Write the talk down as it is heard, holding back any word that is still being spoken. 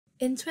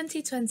In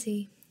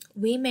 2020,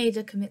 we made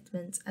a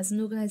commitment as an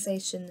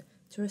organisation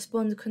to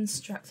respond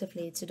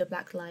constructively to the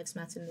Black Lives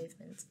Matter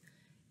movement,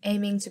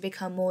 aiming to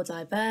become more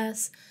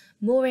diverse,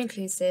 more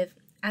inclusive,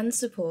 and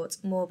support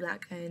more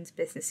Black-owned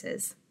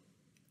businesses.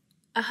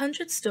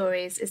 100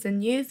 Stories is a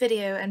new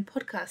video and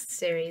podcast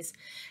series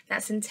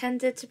that's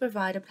intended to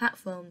provide a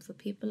platform for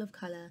people of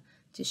colour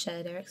to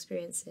share their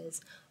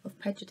experiences of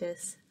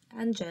prejudice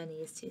and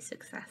journeys to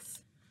success.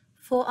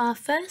 For our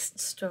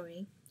first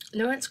story,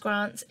 Lawrence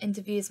Grant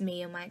interviews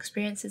me on my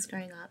experiences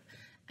growing up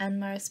and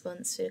my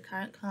response to the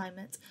current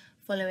climate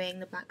following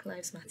the Black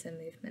Lives Matter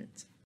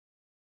movement.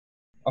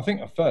 I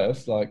think at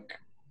first,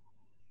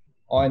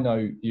 I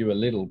know you a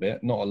little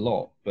bit, not a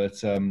lot,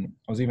 but I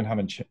was even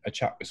having a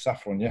chat with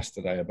Saffron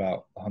yesterday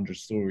about the 100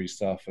 Stories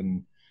stuff,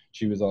 and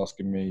she was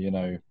asking me,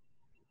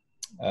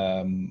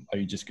 are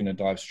you just going to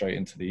dive straight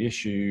into the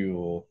issue,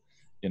 or,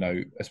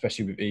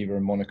 especially with Eva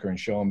and Monica and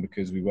Sean,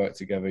 because we work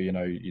together,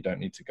 you don't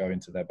need to go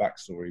into their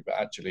backstory. But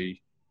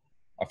actually,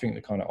 I think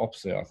the kind of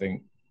opposite. I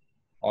think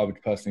I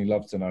would personally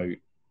love to know,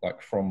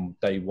 from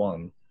day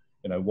one,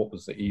 what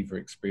was the Eva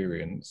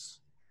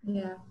experience?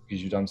 Yeah.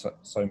 Because you've done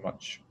so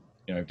much.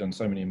 I've done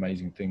so many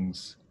amazing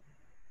things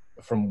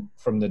from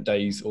the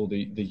days or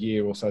the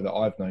year or so that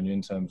I've known you,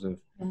 in terms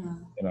of,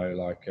 kind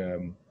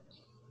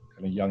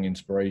of young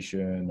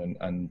inspiration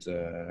and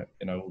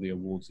all the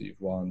awards that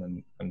you've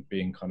won, and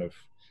being kind of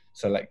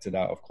selected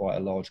out of quite a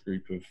large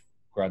group of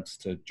grads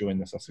to join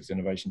the Sussex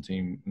Innovation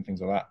Team and things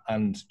like that,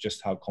 and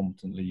just how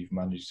competently you've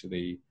managed to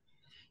the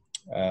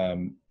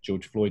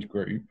George Floyd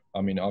group. I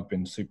mean, I've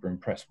been super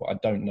impressed, but I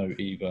don't know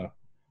Eva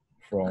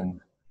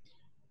from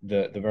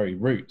the very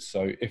roots.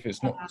 So if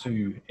it's not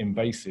too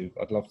invasive,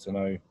 I'd love to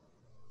know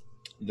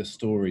the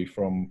story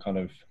from kind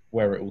of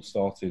where it all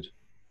started.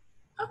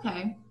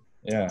 Okay.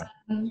 Yeah,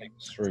 take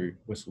us through,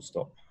 whistle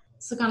stop.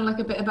 So kind of like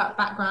a bit about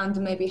background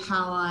and maybe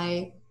how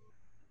I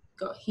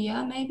got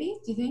here, maybe,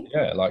 do you think?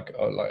 Yeah, I'd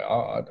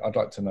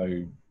like to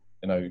know,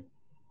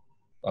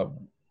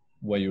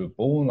 where you were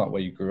born, where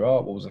you grew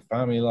up, what was the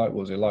family like, what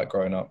was it like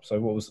growing up?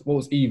 So what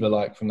was Eva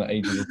like from the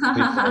ages of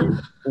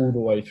all the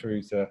way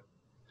through to...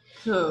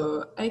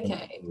 Cool.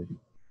 Okay.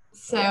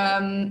 So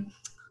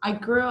I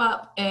grew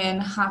up in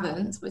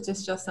Havant, which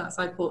is just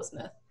outside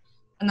Portsmouth,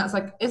 and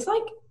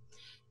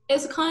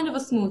it's kind of a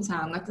small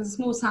town. It's a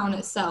small town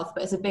itself,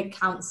 but it's a big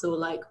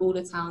council. All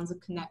the towns are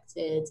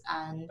connected,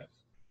 and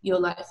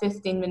you're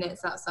 15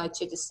 minutes outside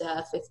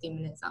Chichester, 15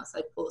 minutes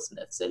outside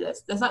Portsmouth. So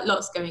there's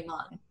lots going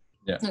on.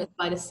 Yeah. And it's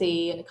by the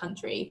sea and the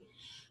country.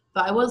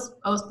 But I was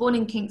born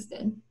in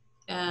Kingston,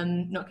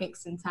 not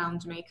Kingston Town,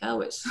 Jamaica,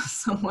 which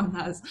someone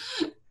has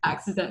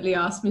accidentally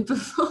asked me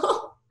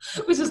before,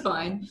 which is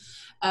fine.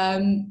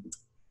 Because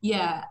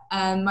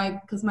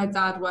my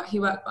dad worked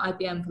for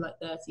IBM for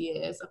 30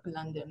 years up in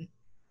London,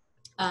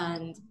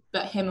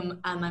 but him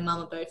and my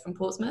mum are both from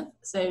Portsmouth,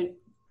 so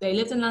they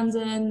lived in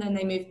London, then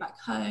they moved back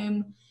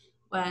home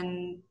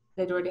when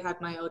they'd already had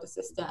my older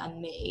sister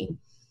and me.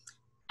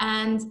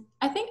 And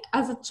I think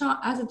as a child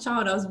I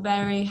was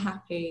very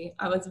happy.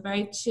 I was a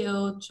very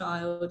chilled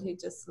child who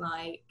just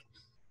liked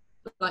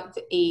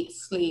to eat,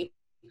 sleep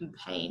and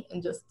paint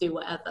and just do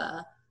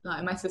whatever.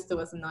 My sister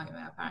was a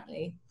nightmare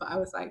apparently, but I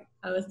was the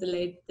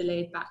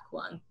laid back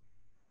one.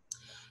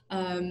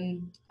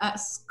 At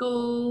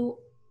school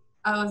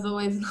I was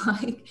always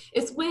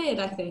it's weird,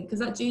 I think, because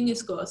at junior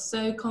school I was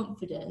so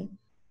confident.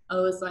 I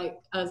was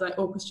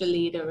orchestra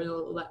leader and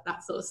all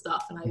that sort of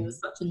stuff, and I was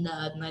such a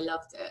nerd and I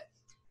loved it.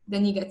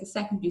 Then you get to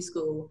secondary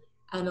school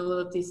and all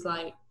of this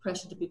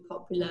pressure to be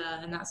popular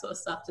and that sort of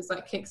stuff just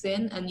kicks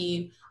in, and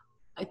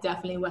I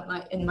definitely went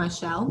in my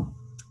shell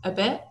a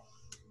bit.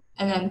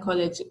 And then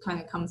college, it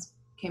kind of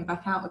came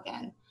back out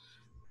again.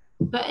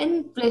 But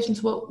in relation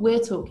to what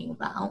we're talking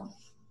about,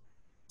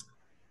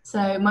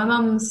 so my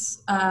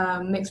mum's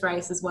mixed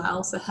race as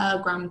well. So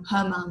her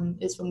mum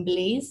is from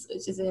Belize,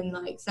 which is in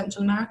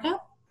Central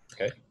America.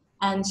 Okay.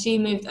 And she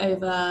moved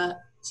to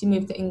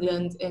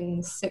England in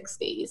the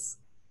 60s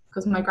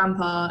because my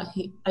grandpa,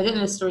 I don't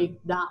know the story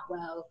that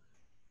well,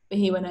 but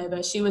he went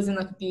over. She was in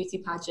a beauty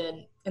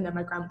pageant, and then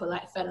my grandpa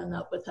fell in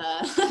love with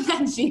her, and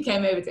then she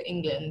came over to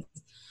England.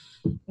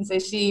 And so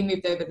she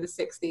moved over in the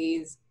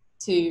 60s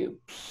to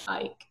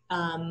I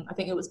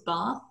think it was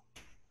Bath,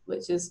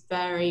 which is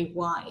very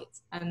white.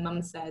 And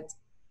mum said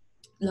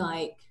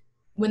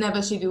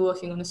whenever she'd be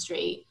walking on the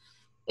street,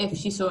 if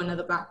she saw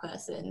another black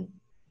person,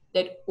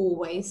 they'd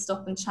always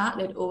stop and chat.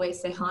 They'd always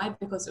say hi,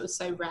 because it was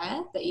so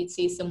rare that you'd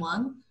see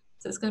someone.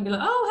 So it's going to be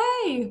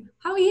oh, hey,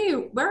 how are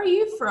you? Where are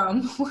you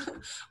from?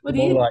 What are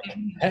you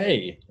doing?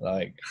 Hey,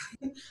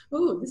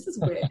 oh, this is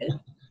weird.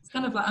 It's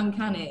kind of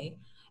uncanny.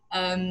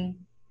 And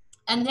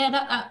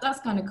yeah,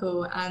 that's kind of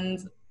cool.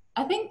 And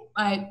I think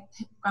my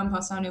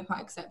grandpa's family were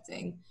quite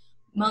accepting.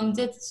 My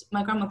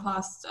grandma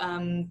passed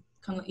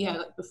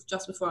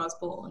just before I was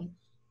born,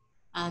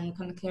 and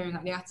kind of clearing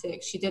out the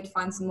attic, she did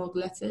find some old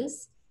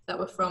letters that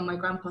were from my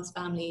grandpa's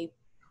family.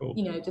 Cool.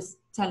 Just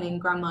telling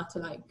grandma to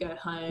go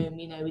home,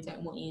 we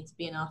don't want you to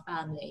be in our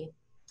family.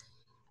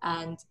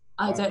 And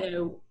I don't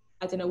know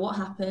I don't know what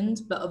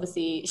happened, but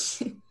obviously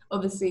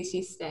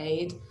she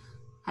stayed,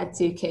 had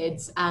 2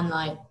 kids, and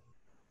like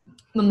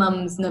my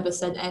mum's never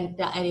said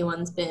that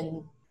anyone's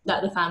been,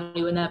 that the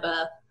family were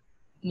never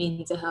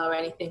mean to her or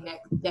anything.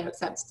 They're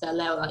accepted her.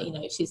 They were like, you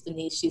know, she's the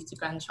niece, she's the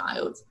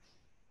grandchild,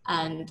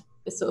 and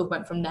it sort of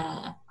went from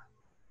there.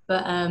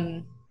 But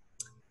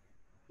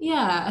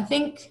yeah, I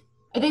think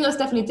it was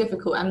definitely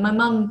difficult. And my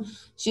mum,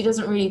 she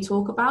doesn't really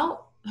talk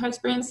about her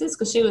experiences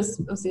because she was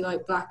obviously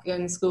like black,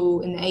 going to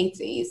school in the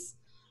 80s.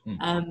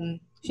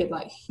 She had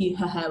like,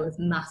 her hair was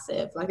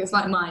massive, like it's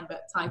like mine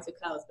but tied to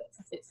curls, but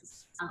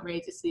it's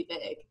outrageously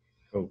big.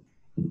 Cool.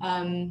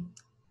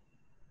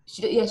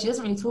 She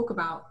doesn't really talk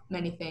about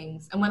many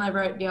things. And when I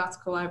wrote the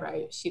article I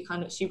wrote, she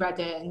read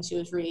it and she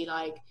was really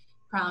like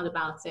proud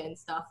about it and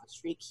stuff.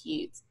 It's really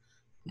cute.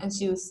 And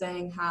she was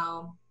saying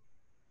how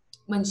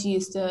when she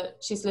used to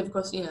live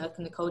across, you know, like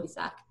in the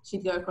cul-de-sac,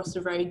 she'd go across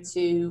the road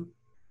to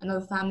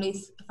another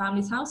family's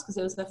house because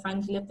it was her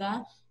friend who lived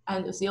there,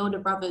 and it was the older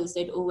brothers.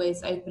 They'd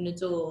always open the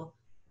door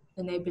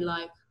and they'd be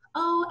like,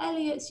 "Oh,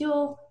 Ellie, it's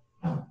your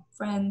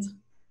friend."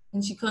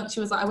 And she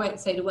was like, I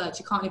won't say the word.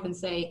 She can't even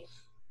say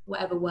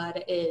whatever word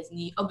it is.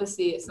 And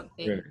obviously it's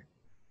something really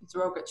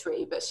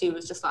derogatory, but she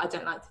was just like, I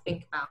don't like to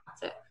think about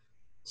it.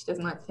 She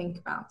doesn't like to think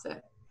about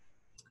it.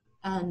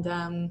 And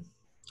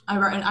I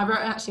wrote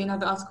actually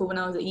another article when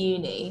I was at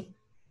uni,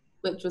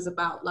 which was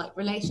about like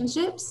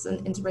relationships and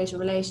interracial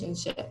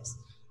relationships.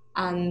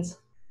 And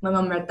my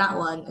mum read that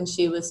one and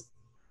she was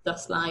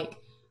just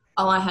like,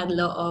 oh, I had a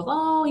lot of,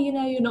 oh, you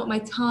know, you're not my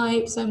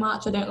type so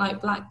much. I don't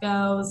like black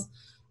girls.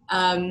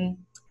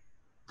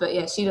 But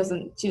yeah, she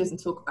doesn't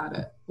talk about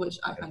it, which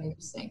I find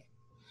interesting.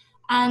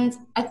 And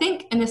I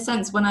think in a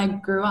sense, when I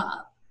grew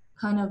up,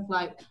 kind of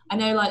like, I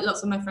know like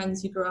lots of my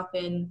friends who grew up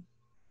in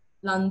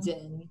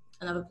London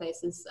and other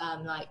places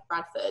like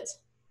Bradford,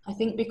 I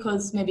think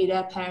because maybe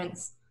their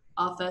parents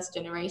are first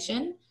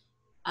generation,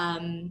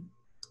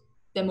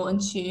 they're more in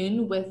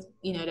tune with,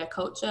 you know, their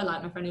culture.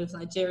 Like my friend who was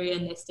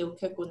Nigerian, they still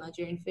cook all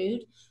Nigerian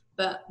food,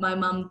 but my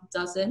mum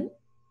doesn't.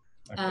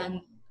 Okay.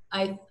 And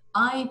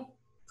I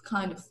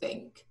kind of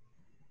think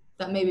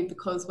that maybe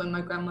because when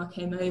my grandma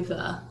came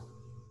over,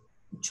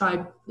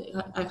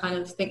 I kind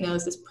of think there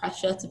was this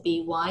pressure to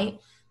be white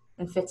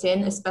and fit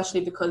in,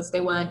 especially because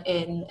they weren't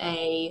in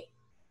a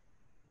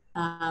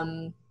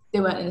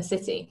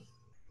city.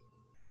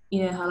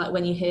 You know how like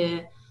when you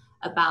hear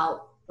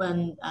about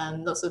when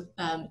lots of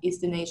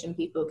Eastern Asian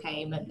people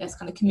came, and there's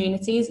kind of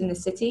communities in the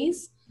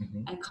cities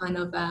and kind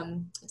of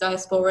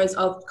diasporas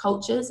of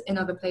cultures in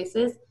other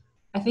places.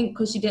 I think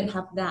because she didn't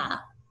have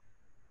that,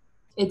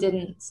 it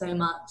didn't so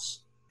much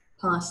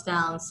pass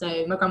down.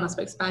 So my grandma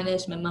spoke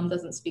Spanish, my mum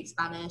doesn't speak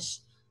Spanish,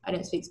 I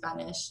don't speak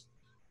Spanish.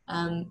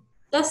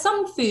 There's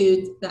some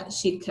food that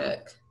she'd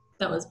cook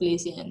that was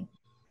Belizean.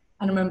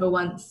 And I remember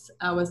once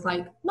I was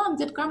like, Mum,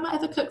 did grandma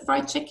ever cook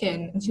fried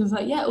chicken? And she was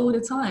like, yeah, all the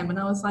time. And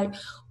I was like,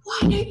 why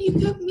don't you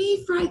cook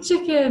me fried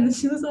chicken? And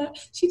she was like,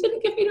 she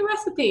didn't give me the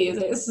recipes.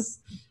 It's just,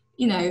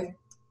 you know,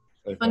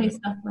 so funny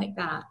stuff like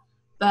that.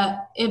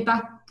 But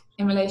back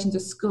in relation to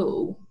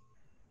school,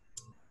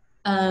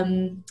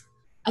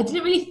 I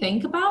didn't really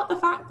think about the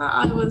fact that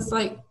I was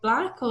like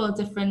black or of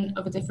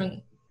a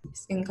different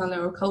skin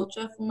color or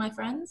culture from my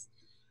friends.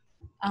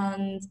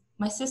 And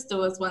my sister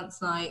was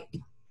once like,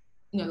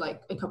 you know,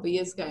 like a couple of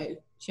years ago,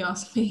 she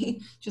asked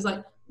me, she was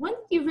like, when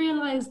did you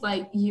realize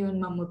like you and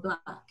mum were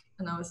black?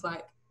 And I was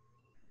like,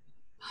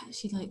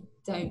 she's like,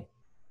 don't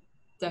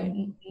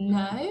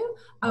know.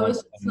 I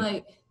was just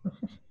like,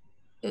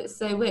 it's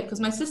so weird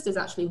because my sister's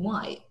actually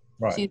white.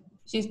 Right.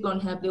 She's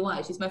blonde hair, blue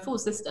eyes. She's my full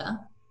sister.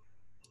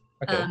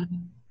 Okay.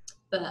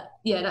 But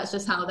yeah,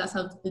 that's how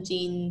the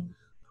gene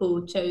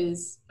pool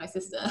chose my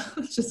sister,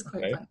 which is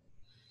quite fun,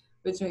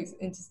 which makes it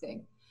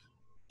interesting.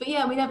 But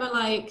yeah,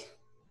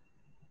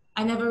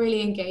 I never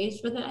really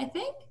engaged with it. I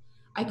think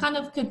I kind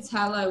of could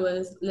tell I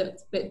looked a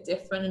bit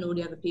different than all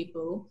the other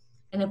people,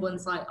 and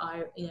everyone's like,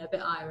 you know, a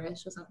bit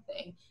Irish or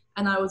something.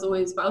 And I was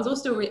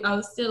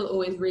still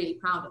always really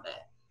proud of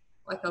it.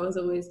 Like I was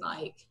always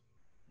like,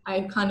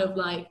 I kind of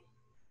like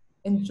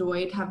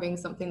enjoyed having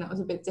something that was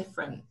a bit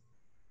different.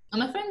 And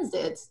my friends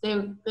did. They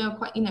were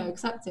quite, you know,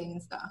 accepting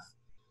and stuff.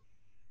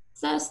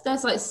 So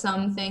there's like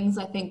some things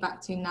I think back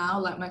to now.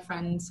 Like my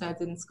friend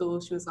said in school,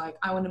 she was like,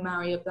 I want to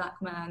marry a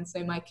black man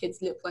so my kids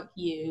look like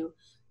you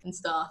and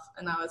stuff.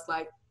 And I was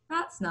like,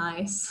 that's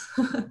nice.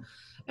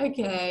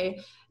 Okay.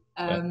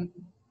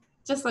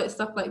 Just like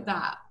stuff like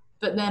that.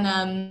 But then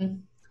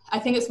I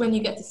think it's when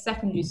you get to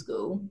secondary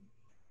school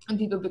and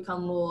people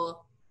become more,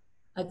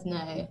 I don't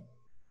know,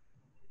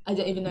 I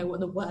don't even know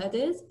what the word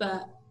is,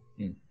 but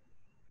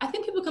I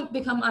think people can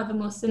become either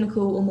more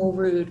cynical or more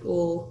rude,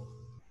 or,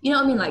 you know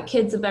what I mean? Like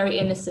kids are very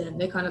innocent.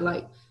 They're kind of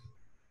like,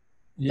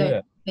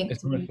 yeah,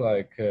 it's almost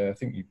like, I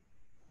think you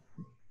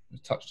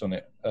touched on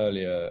it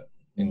earlier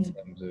in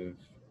terms of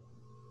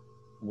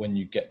when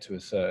you get to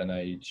a certain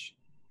age,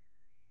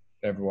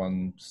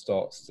 everyone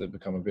starts to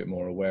become a bit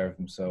more aware of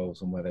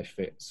themselves and where they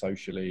fit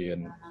socially,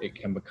 and it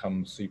can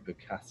become super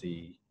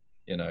catty,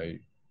 you know,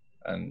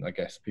 and I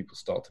guess people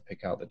start to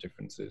pick out the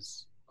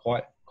differences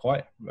quite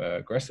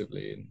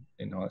aggressively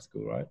in high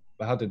school, right?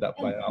 But how did that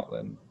play out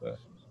then?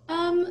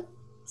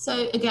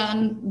 So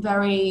again,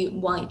 very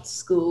white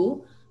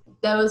school.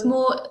 There was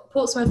more,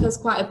 Portsmouth has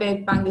quite a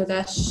big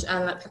Bangladesh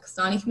and like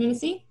Pakistani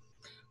community.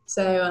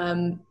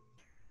 So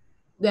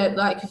there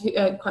like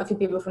quite a few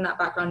people from that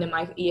background in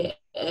my year.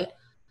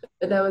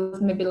 But there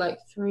was maybe like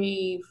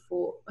 3,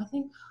 4, I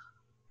think.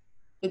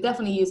 They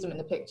definitely used them in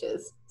the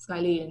pictures,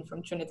 Skyline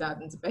from Trinidad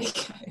and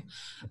Tobago.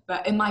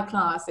 But in my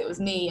class, it was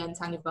me and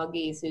Tanya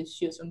Varghese,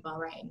 she was from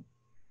Bahrain.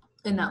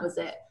 And that was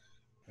it.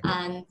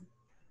 And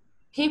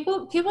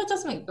people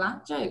just make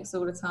black jokes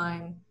all the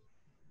time,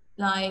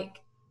 like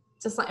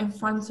just like in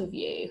front of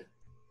you.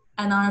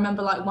 And I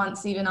remember like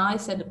once even I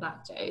said a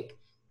black joke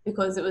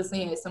because it was,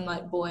 you know, some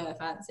like boy I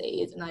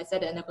fancied, and I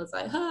said it and everyone was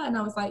like, huh, and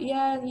I was like,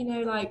 yeah, you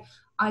know, like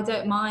I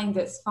don't mind,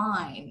 it's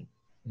fine.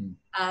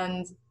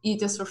 And you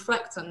just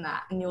reflect on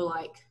that and you're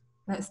like,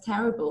 that's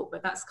terrible,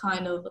 but that's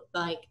kind of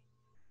like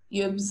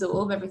you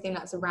absorb everything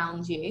that's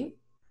around you.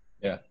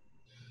 Yeah.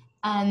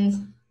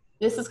 And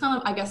this is kind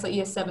of, I guess, like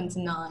year 7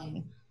 to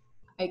 9,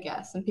 I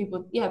guess. And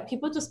people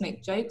just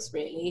make jokes,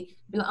 really.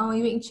 Be like, oh,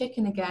 you're eating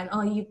chicken again.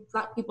 Oh, you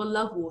black people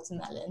love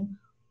watermelon.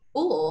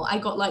 Or I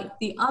got like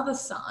the other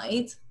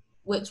side,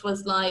 which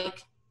was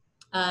like,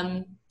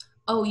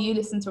 oh, you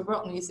listen to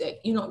rock music.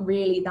 You're not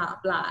really that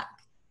black,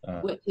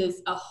 which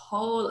is a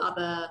whole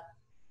other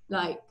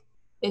like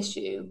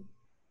issue,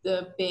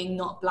 the being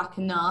not black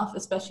enough,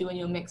 especially when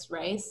you're mixed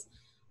race.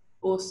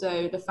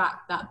 Also, the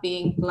fact that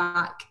being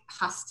black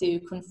has to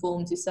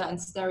conform to certain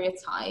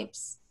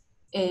stereotypes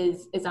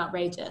is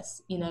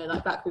outrageous. You know,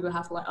 like black people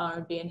have to like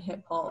R&B and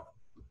hip hop.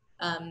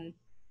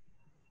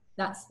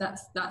 That's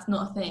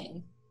not a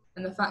thing.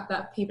 And the fact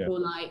that people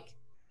like,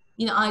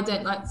 you know, I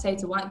don't like to say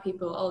to white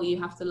people, oh, you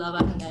have to love, I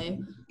don't know,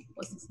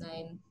 what's his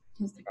name?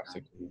 Who's the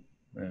classical.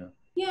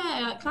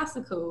 Yeah, like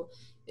classical.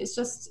 It's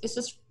just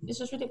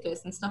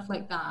ridiculous and stuff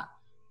like that.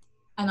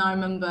 And I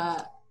remember,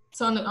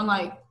 so on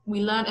like,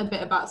 we learned a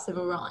bit about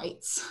civil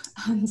rights,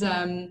 and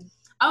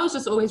I was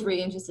just always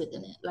really interested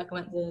in it. Like I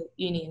went to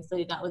uni and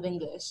studied that with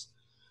English,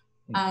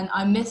 and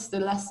I missed the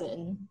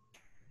lesson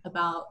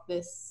about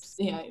this,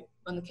 you know,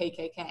 on the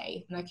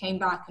KKK. And I came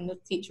back and the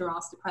teacher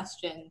asked a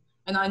question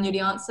and I knew the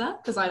answer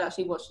because I'd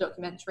actually watched a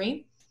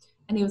documentary.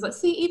 And he was like,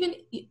 see, even,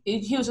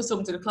 he was just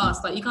talking to the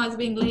class, like, you guys are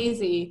being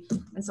lazy.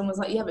 And someone was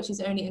like, yeah, but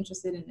she's only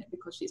interested in it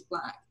because she's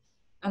black.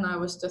 And I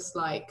was just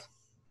like,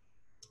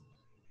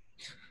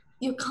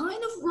 you're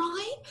kind of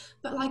right,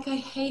 but like, I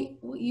hate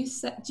what you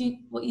said. Yeah.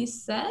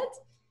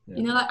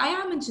 You know, like, I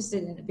am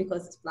interested in it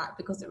because it's black,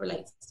 because it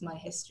relates to my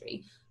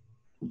history.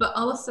 But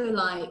also,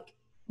 like,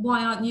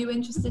 why aren't you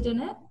interested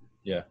in it?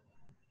 Yeah.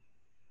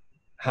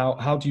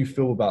 How do you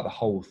feel about the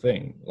whole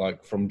thing?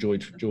 Like from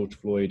George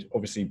Floyd,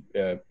 obviously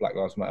Black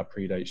Lives Matter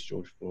predates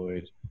George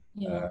Floyd.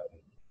 Yeah.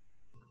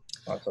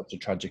 Like such a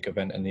tragic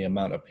event and the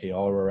amount of PR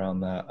around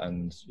that.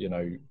 And, you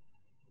know,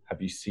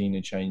 have you seen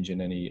a change in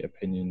any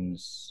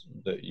opinions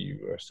that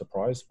you are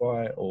surprised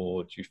by?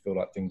 Or do you feel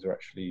like things are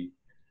actually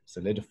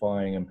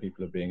solidifying and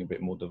people are being a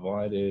bit more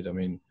divided? I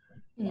mean,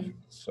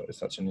 so it's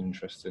such an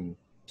interesting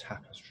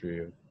tapestry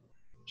of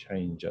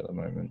change at the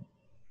moment.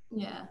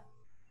 Yeah.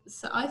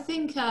 So I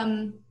think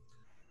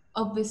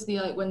obviously,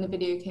 like, when the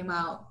video came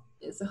out,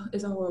 it's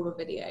a horrible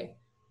video,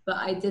 but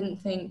I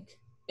didn't think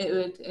it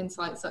would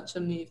incite such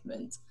a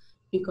movement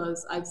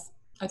because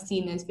I've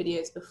seen those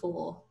videos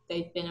before.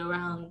 They've been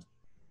around,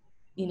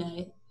 you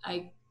know,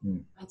 I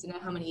don't know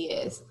how many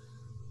years.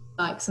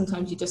 Like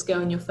sometimes you just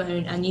go on your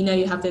phone and you know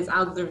you have those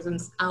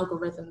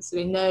algorithms, so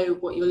they know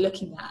what you're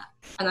looking at.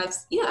 And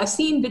I've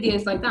seen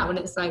videos like that when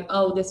it's like,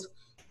 oh, this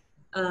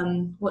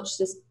watch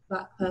this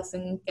black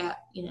person get,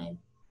 you know,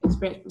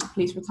 experience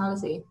police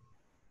brutality,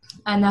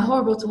 and they're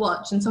horrible to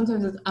watch. And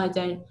sometimes I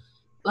don't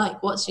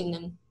like watching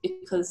them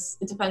because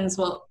it depends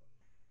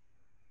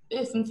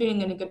if I'm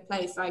feeling in a good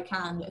place I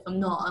can, but if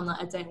I'm not, I'm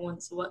like, I don't want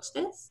to watch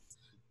this.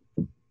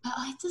 But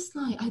I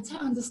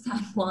don't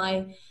understand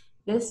why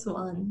this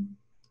one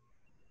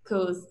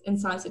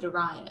incited a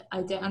riot.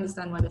 I don't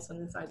understand why this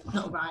one incited,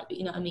 not a riot, but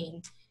you know what I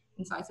mean,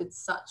 incited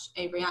such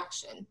a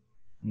reaction.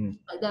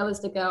 Like there was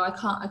the girl, I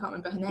can't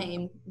remember her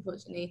name,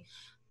 unfortunately,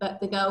 but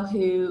the girl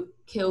who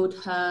killed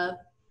her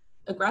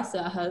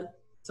aggressor,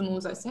 someone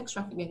was like sex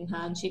trafficking her,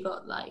 and she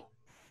got like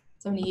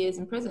so many years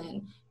in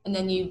prison. And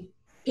then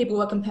people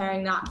were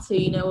comparing that to,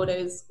 you know, all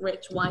those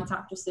rich white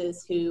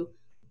actresses who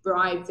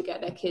bribed to get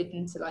their kid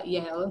into like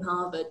Yale and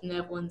Harvard, and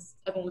everyone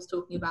was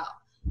talking about,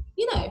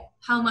 you know,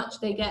 how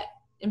much they get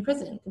in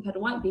prison compared to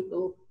white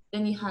people.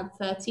 Then you had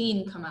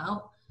 13 come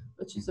out,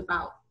 which is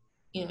about,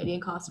 you know, the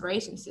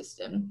incarceration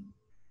system.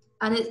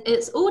 And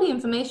it's all the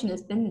information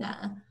has been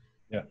there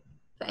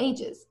for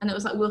ages. And it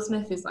was like Will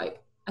Smith is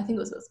like, I think it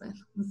was Will Smith,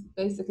 was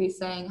basically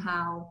saying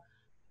how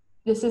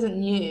this isn't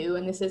new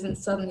and this isn't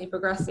suddenly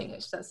progressing.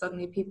 It's that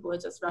suddenly people are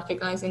just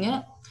recognizing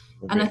it.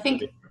 And I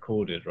think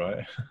recorded,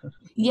 right?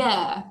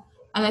 Yeah.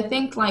 And I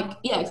think like,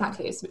 yeah,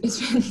 exactly. It's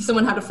been,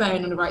 someone had a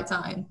phone at the right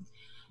time.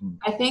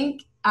 I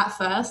think at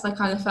first I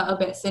kind of felt a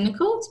bit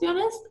cynical, to be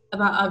honest,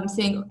 about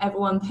seeing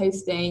everyone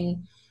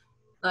posting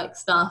like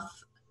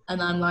stuff,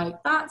 and I'm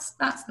like, that's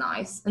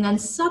nice. And then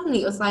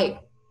suddenly it was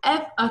like,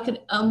 I could,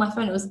 on my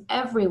phone, it was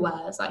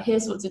everywhere. It's like,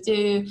 here's what to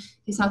do,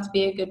 here's how to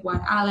be a good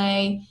white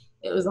ally.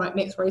 It was like,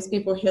 mixed race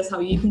people, here's how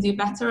you can do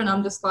better. And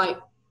I'm just like,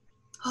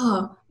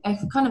 oh, I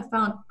kind of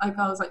felt like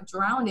I was like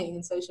drowning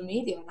in social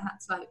media, and I had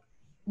to like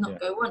not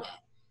go on it.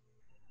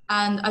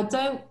 And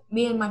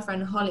me and my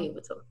friend Holly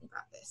were talking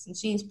about this, and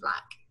she's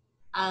black.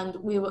 And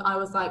I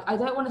was like, I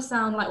don't want to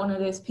sound like one of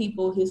those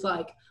people who's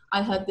like,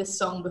 I heard this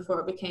song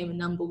before it became a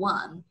number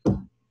one.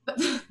 But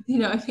you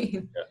know what I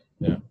mean?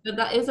 Yeah. But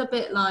that is a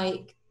bit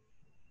like,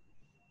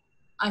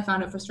 I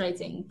found it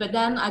frustrating. But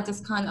then I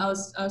was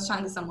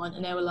chatting to someone,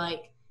 and they were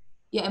like,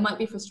 yeah, it might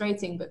be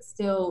frustrating, but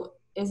still,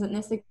 isn't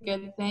this a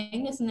good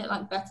thing? Isn't it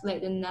like better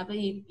late than never?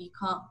 You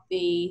can't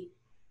be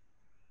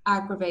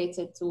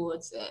aggravated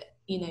towards it.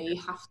 You know, you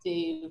have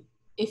to,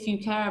 if you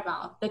care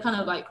about, they kind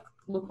of like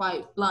were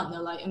quite blunt.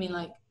 They're like, I mean,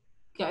 like,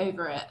 get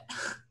over it.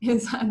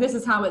 This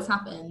is how it's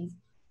happened.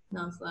 And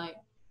I was like,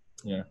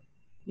 yeah,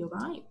 you're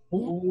right.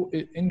 Well,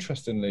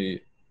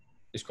 interestingly,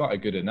 it's quite a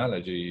good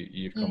analogy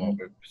you've come up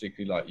with,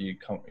 particularly like you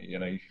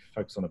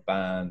focus on a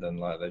band and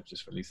like they've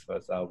just released the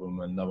first album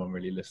and no one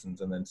really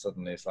listens, and then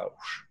suddenly it's like,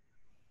 whoosh,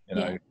 you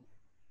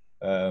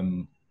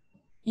know,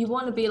 you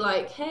want to be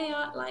like, hey,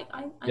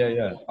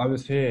 I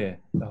was here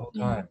the whole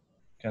time.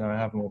 Can I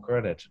have more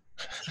credit?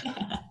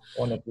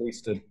 Want at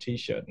least a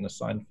T-shirt and a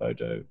signed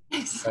photo.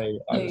 Exactly.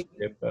 Hey, I was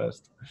here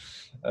first.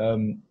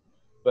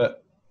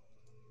 But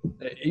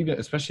even,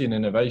 especially in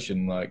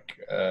innovation, like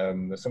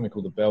there's something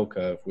called the bell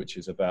curve, which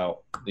is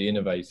about the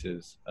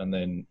innovators and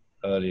then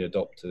early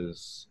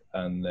adopters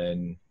and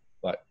then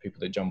like people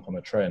that jump on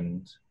a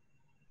trend,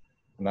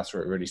 and that's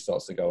where it really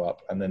starts to go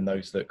up. And then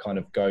those that kind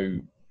of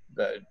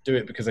that do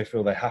it because they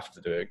feel they have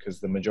to do it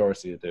because the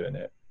majority are doing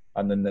it.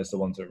 And then there's the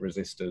ones that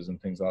resistors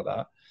and things like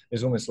that.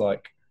 It's almost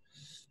like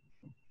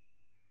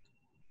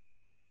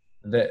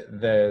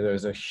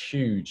there's a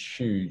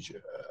huge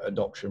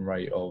adoption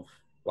rate of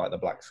like the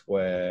Black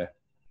Square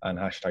and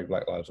hashtag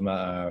Black Lives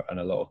Matter, and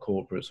a lot of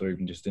corporates or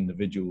even just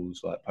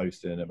individuals like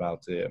posting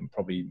about it, and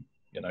probably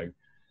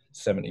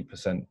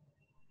 70%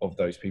 of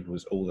those people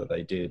is all that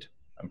they did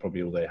and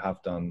probably all they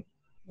have done.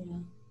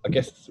 I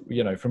guess,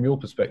 from your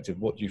perspective,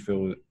 what do you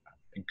feel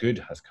good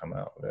has come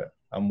out of it,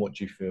 and what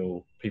do you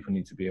feel people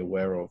need to be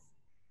aware of?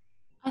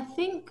 I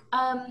think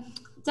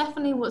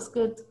definitely what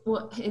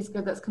is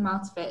good that's come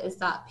out of it is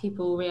that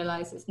people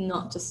realize it's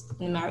not just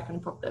an American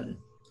problem,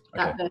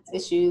 that there's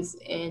issues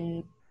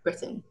in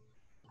Britain,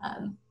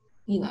 and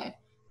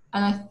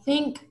I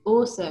think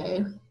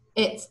also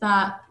it's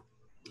that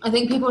I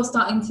think people are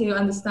starting to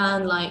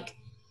understand like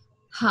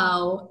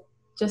how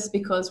just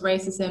because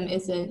racism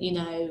isn't,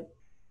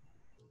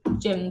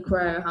 Jim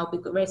Crow, how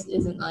big race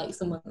isn't like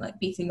someone like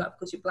beating you up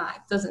because you're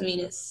black, doesn't mean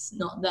it's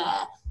not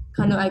there.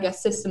 Kind of, I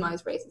guess,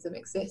 systemized racism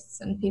exists,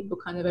 and people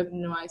kind of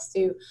open their eyes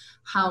to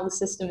how the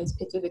system is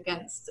pitted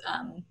against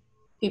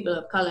people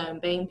of color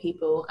and BAME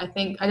people. I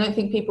don't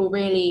think people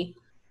really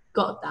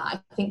got that.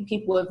 I think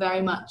people were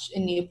very much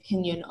in the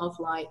opinion of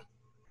like,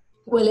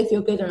 well, if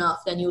you're good enough,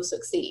 then you'll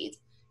succeed.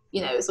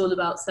 It's all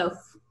about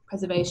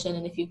self-preservation,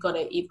 and if you've got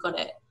it, you've got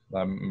it.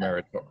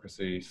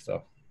 Meritocracy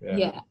stuff.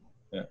 Yeah.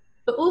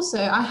 But also,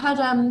 I had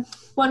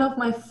one of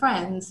my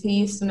friends who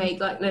used to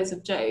make like loads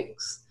of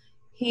jokes.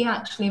 He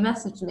actually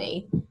messaged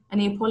me and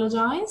he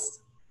apologized.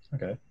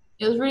 Okay.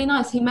 It was really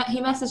nice. He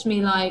messaged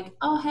me like,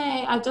 oh,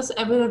 hey,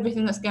 with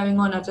everything that's going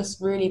on, I've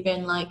just really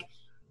been like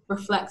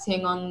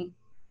reflecting on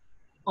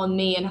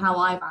me and how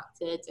I've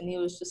acted. And he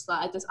was just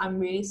like, I'm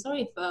really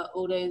sorry for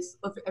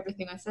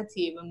everything I said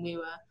to you when we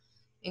were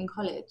in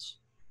college.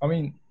 I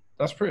mean,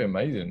 that's pretty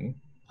amazing.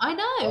 I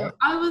know.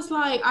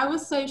 Right. I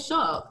was so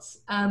shocked.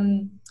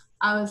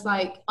 I was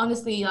like,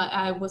 honestly, like,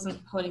 I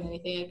wasn't holding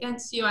anything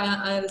against you. I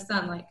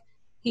understand, like,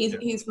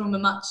 he's from a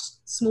much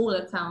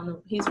smaller town.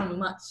 He's from a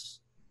much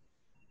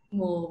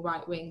more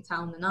right-wing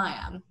town than I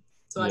am.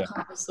 So I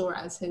kind of saw it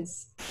as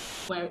his,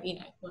 where he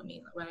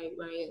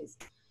is.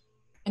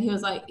 And he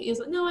was like,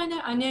 no,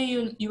 I know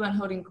you weren't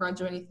holding a grudge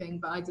or anything,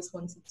 but I just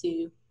wanted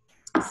to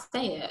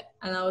say it.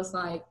 And I was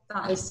like,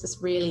 that is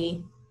just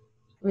really,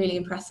 really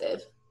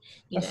impressive.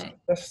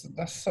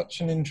 That's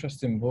such an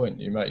interesting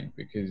point you make,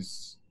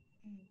 because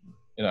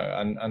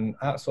and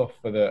hats off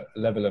for the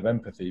level of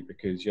empathy,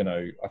 because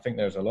I think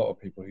there's a lot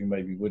of people who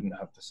maybe wouldn't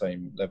have the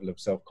same level of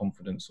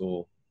self-confidence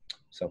or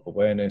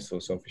self-awareness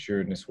or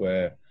self-assuredness,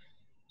 where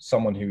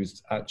someone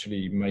who's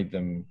actually made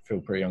them feel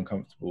pretty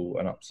uncomfortable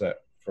and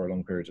upset for a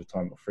long period of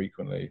time or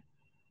frequently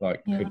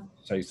could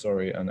say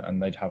sorry,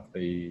 and they'd have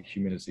the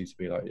humility to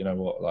be like, you know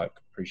what, like,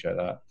 appreciate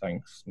that,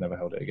 thanks, never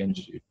held it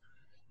against you.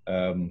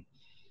 And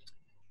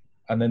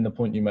then the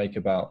point you make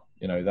about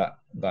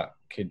that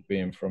kid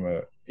being from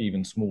a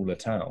even smaller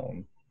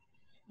town,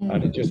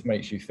 and it just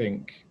makes you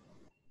think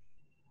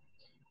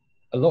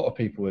a lot of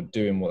people are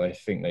doing what they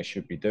think they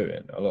should be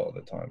doing a lot of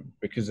the time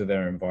because of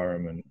their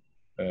environment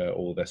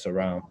or their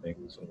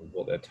surroundings or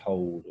what they're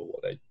told or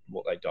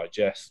what they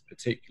digest,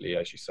 particularly,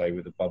 as you say,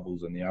 with the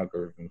bubbles and the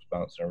algorithms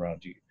bouncing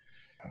around you.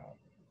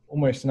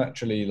 Almost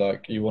naturally,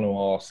 like, you want to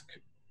ask,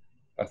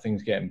 are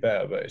things getting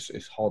better? But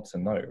it's hard to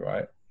know,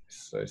 right?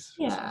 It's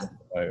Yeah.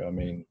 I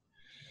mean,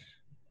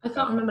 I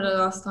can't remember the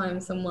last time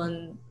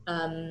someone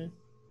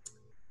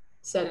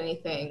said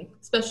anything,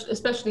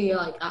 especially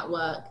like at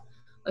work.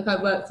 Like,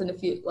 I worked in a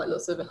few, like,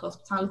 lots of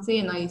hospitality,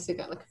 and I used to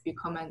get like a few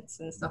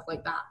comments and stuff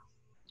like that.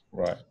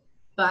 right.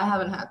 But I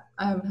haven't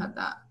had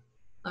that.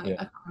 Like, Yeah.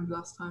 I can't remember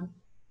last time,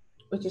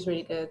 which is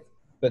really good.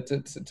 But to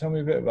tell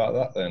me a bit about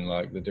that then,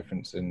 like the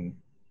difference in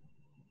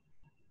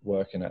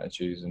working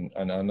attitudes,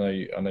 and I know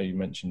you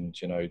mentioned,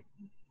 you know,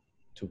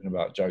 talking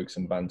about jokes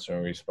and banter,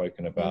 and we've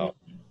spoken about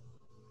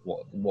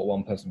what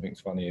one person thinks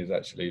funny is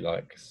actually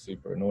like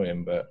super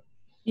annoying. But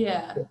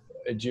Yeah.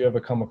 do you ever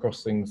come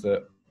across things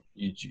that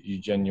you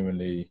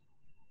genuinely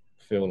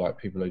feel like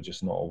people are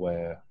just not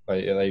aware?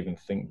 They even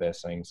think they're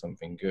saying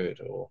something good,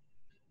 or,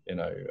 you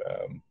know,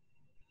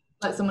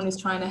 Like someone who's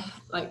trying to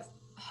like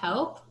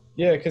help.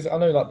 yeah, because I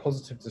know like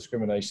positive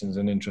discrimination is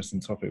an interesting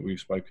topic we've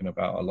spoken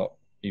about a lot,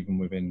 even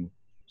within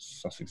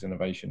Sussex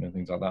Innovation and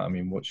things like that. I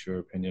mean, what's your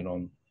opinion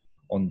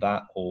on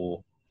that?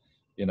 Or,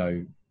 you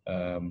know,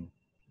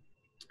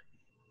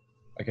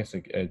 I guess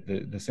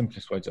the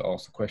simplest way to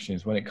ask the question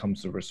is, when it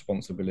comes to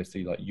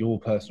responsibility, like your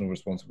personal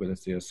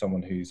responsibility as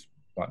someone who's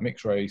like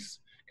mixed race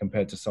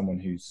compared to someone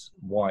who's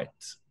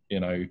white, you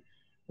know,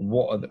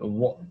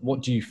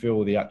 what do you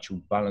feel the actual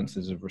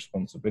balances of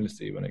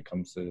responsibility when it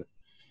comes to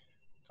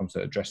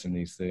addressing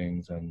these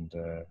things and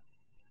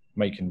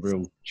making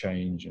real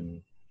change?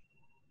 And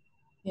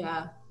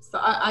Yeah. So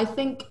I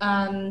think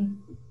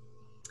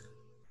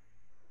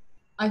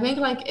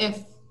like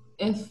if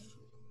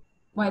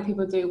white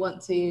people do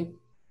want to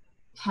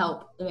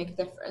help and make a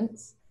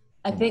difference,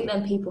 I think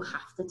then people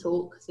have to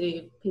talk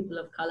to people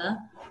of colour.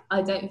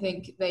 I don't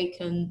think they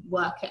can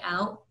work it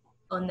out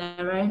on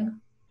their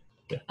own.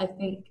 Yeah. I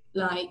think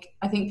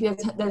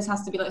there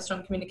has to be like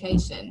strong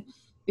communication,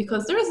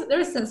 because there is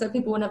a sense that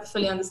people will never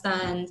fully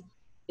understand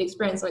the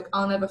experience. Like,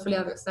 I'll never fully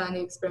understand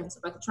the experience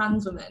of like a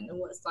trans woman and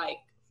what it's like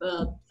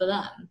for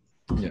them.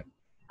 Yeah.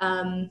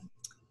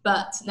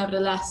 But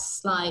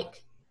nevertheless,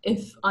 like,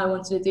 if I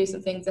wanted to do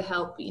something to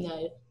help, you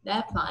know,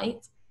 their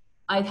plight,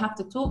 I'd have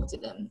to talk to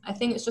them. I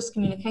think it's just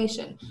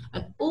communication.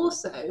 And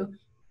also,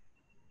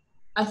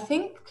 I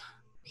think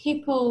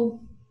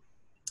people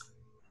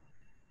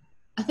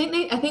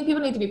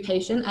people need to be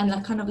patient and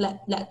like kind of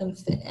let them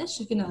finish,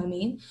 if you know what I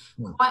mean.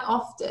 Quite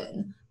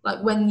often,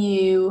 like, when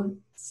you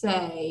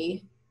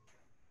say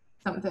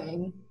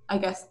something, I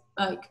guess,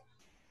 like,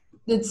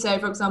 say,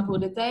 for example,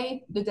 the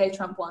day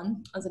Trump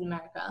won, I was in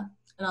America,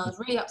 and I was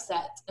really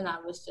upset, and I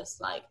was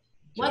just like,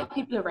 white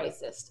people are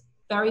racist.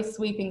 Very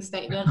sweeping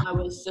statement. I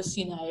was just,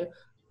 you know,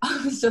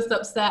 I was just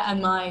upset,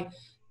 and my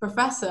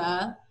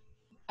professor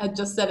had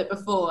just said it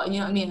before, and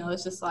you know what I mean? I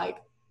was just like,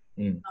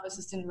 I was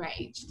just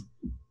enraged.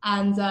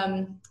 And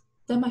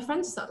then my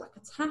friends started like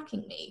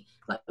attacking me.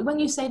 Like, when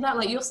you say that,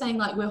 like, you're saying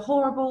like we're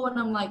horrible, and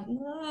I'm like,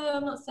 no,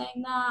 I'm not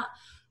saying that.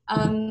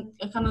 I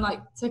kind of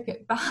like took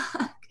it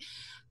back.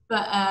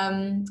 But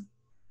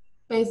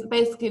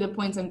basically the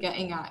point I'm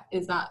getting at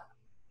is that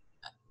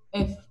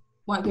if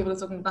white people are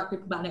talking to black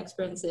people about their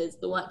experiences,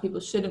 the white people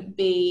shouldn't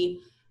take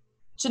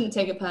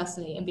it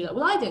personally and be like,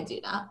 well, I don't do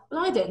that.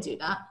 Well, I don't do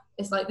that.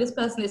 It's like, this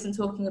person isn't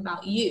talking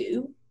about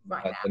you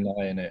right now.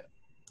 Denying it.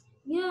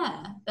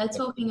 Yeah, they're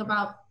talking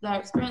about their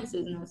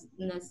experiences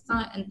in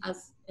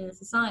a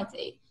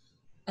society,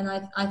 and I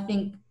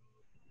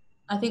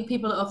think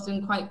people are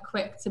often quite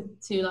quick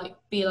to like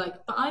be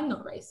like, but I'm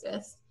not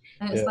racist,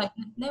 and it's like,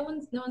 no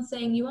one's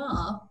saying you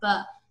are,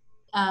 but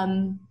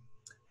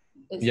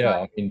it's yeah,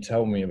 like, I mean,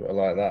 tell me about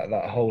like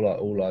that whole like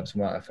all lives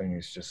matter thing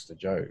is just a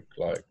joke.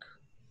 Like,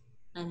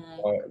 I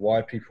know.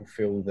 why people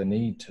feel the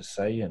need to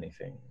say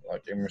anything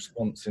like in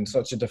response in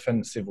such a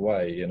defensive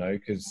way, you know?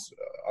 Because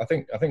I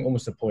think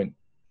almost the point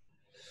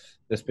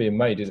that's being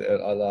made is, I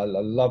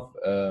love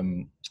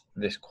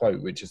this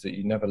quote, which is that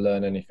you never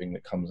learn anything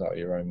that comes out of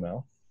your own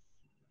mouth.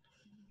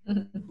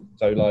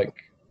 So like,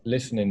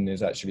 listening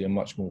is actually a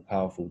much more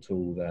powerful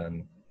tool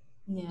than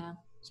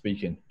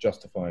speaking,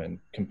 justifying,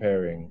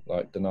 comparing,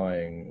 like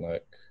denying,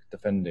 like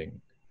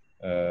defending.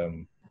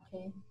 Okay.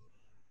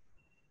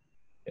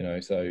 You know,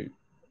 so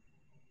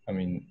I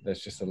mean,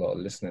 there's just a lot of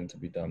listening to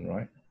be done,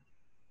 right?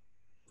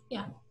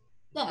 Yeah,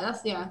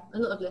 that's a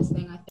lot of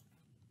listening, I think.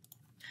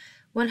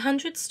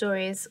 100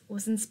 Stories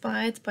was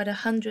inspired by the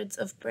hundreds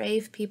of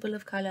brave people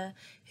of colour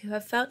who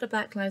have felt the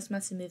Black Lives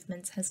Matter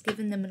movement has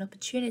given them an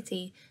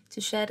opportunity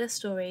to share their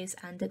stories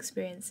and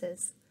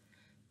experiences.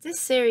 This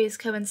series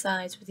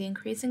coincides with the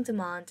increasing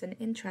demand and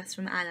interest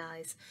from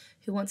allies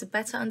who want to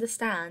better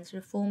understand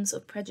the forms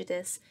of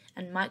prejudice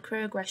and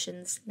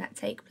microaggressions that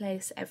take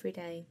place every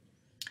day.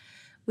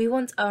 We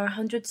want our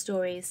 100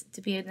 Stories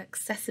to be an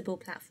accessible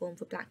platform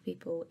for Black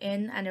people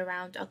in and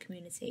around our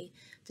community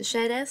to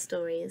share their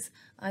stories,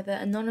 either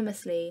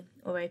anonymously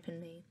or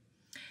openly.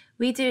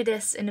 We do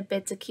this in a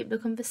bid to keep the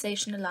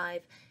conversation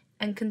alive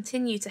and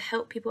continue to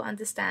help people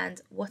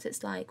understand what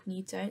it's like when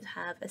you don't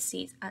have a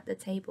seat at the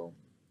table.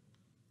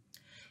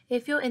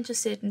 If you're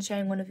interested in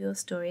sharing one of your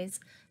stories,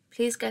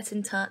 please get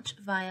in touch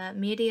via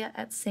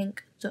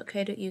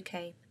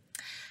media@sync.co.uk.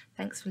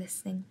 Thanks for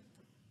listening.